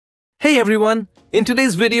Hey everyone! In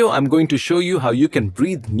today's video, I'm going to show you how you can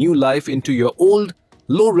breathe new life into your old,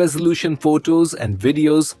 low-resolution photos and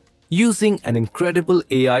videos using an incredible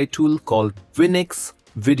AI tool called WinX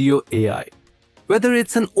Video AI. Whether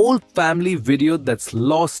it's an old family video that's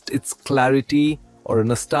lost its clarity or a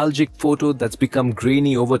nostalgic photo that's become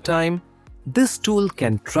grainy over time, this tool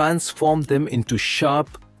can transform them into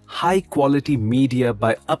sharp, high-quality media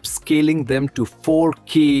by upscaling them to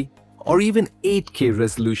 4K or even 8K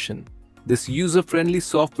resolution. This user-friendly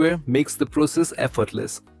software makes the process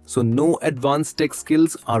effortless, so no advanced tech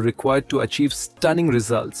skills are required to achieve stunning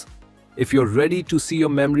results. If you're ready to see your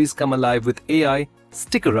memories come alive with AI,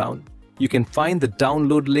 stick around. You can find the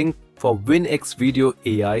download link for WinX Video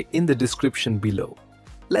AI in the description below.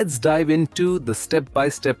 Let's dive into the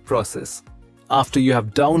step-by-step process. After you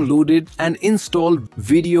have downloaded and installed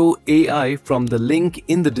Video AI from the link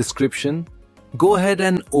in the description, go ahead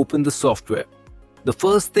and open the software. The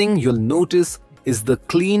first thing you'll notice is the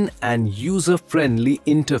clean and user-friendly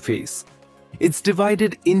interface. It's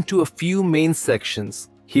divided into a few main sections.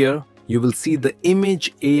 Here, you will see the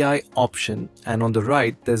Image AI option, and on the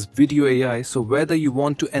right, there's Video AI. So whether you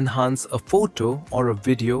want to enhance a photo or a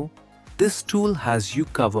video, this tool has you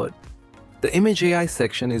covered. The Image AI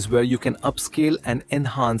section is where you can upscale and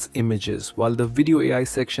enhance images, while the Video AI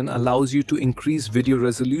section allows you to increase video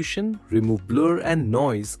resolution, remove blur and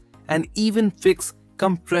noise, and even fix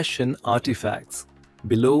compression artifacts.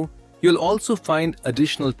 Below, you'll also find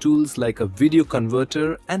additional tools like a video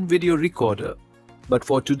converter and video recorder. But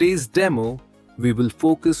for today's demo, we will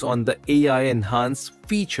focus on the AI-enhanced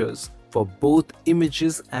features for both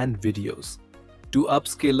images and videos. To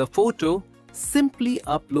upscale a photo, simply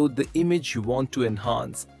upload the image you want to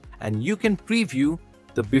enhance, and you can preview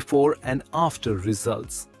the before and after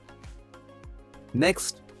results.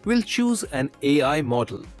 Next, we'll choose an AI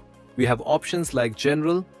model. We have options like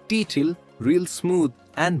General, Detail, Real Smooth,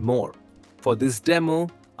 and more. For this demo,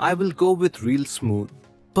 I will go with Real Smooth,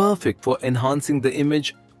 perfect for enhancing the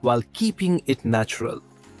image while keeping it natural.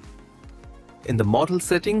 In the model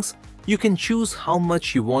settings, you can choose how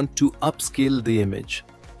much you want to upscale the image.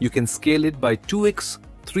 You can scale it by 2x,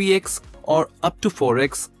 3x, or up to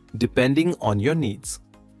 4x depending on your needs.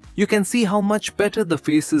 You can see how much better the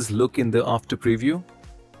faces look in the after preview.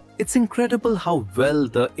 It's incredible how well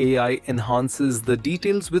the AI enhances the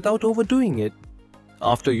details without overdoing it.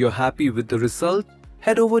 After you're happy with the result,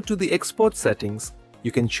 head over to the export settings.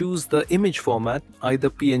 You can choose the image format,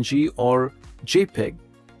 either PNG or JPEG,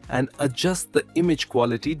 and adjust the image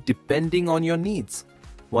quality depending on your needs.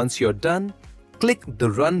 Once you're done, click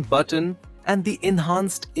the Run button and the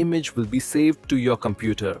enhanced image will be saved to your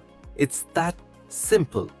computer. It's that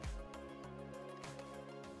simple.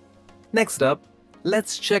 Next up,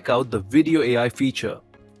 let's check out the Video AI feature.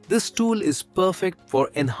 This tool is perfect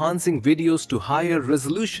for enhancing videos to higher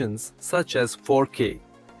resolutions such as 4K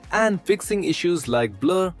and fixing issues like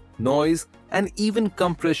blur, noise, and even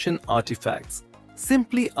compression artifacts.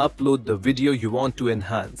 Simply upload the video you want to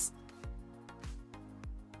enhance.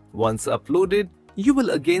 Once uploaded, you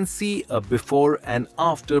will again see a before and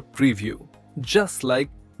after preview, just like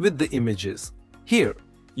with the images. Here,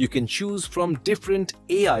 you can choose from different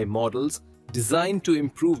AI models designed to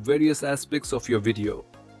improve various aspects of your video.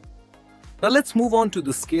 Now let's move on to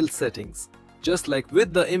the scale settings. Just like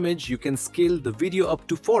with the image, you can scale the video up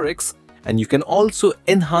to 4x, and you can also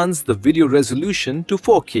enhance the video resolution to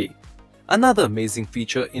 4K. Another amazing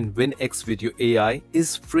feature in WinX Video AI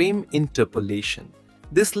is frame interpolation.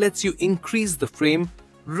 This lets you increase the frame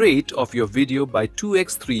rate of your video by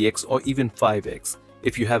 2x, 3x, or even 5x.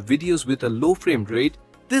 If you have videos with a low frame rate,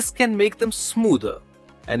 this can make them smoother.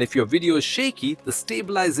 And if your video is shaky, the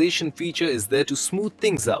stabilization feature is there to smooth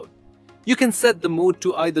things out. You can set the mode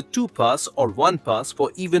to either 2-pass or 1-pass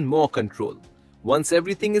for even more control. Once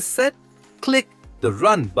everything is set, click the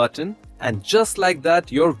Run button, and just like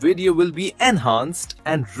that, your video will be enhanced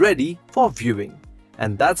and ready for viewing.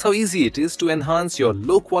 And that's how easy it is to enhance your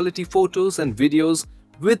low-quality photos and videos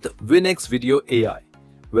with WinX Video AI.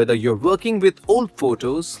 Whether you're working with old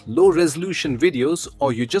photos, low-resolution videos,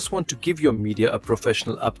 or you just want to give your media a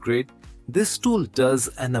professional upgrade, this tool does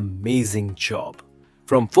an amazing job.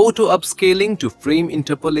 From photo upscaling to frame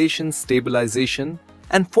interpolation, stabilization,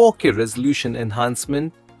 and 4K resolution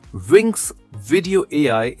enhancement, WinX Video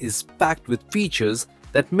AI is packed with features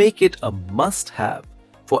that make it a must-have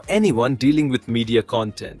for anyone dealing with media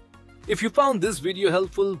content. If you found this video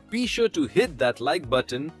helpful, be sure to hit that like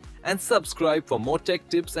button and subscribe for more tech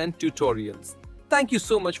tips and tutorials. Thank you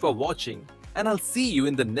so much for watching, and I'll see you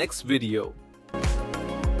in the next video.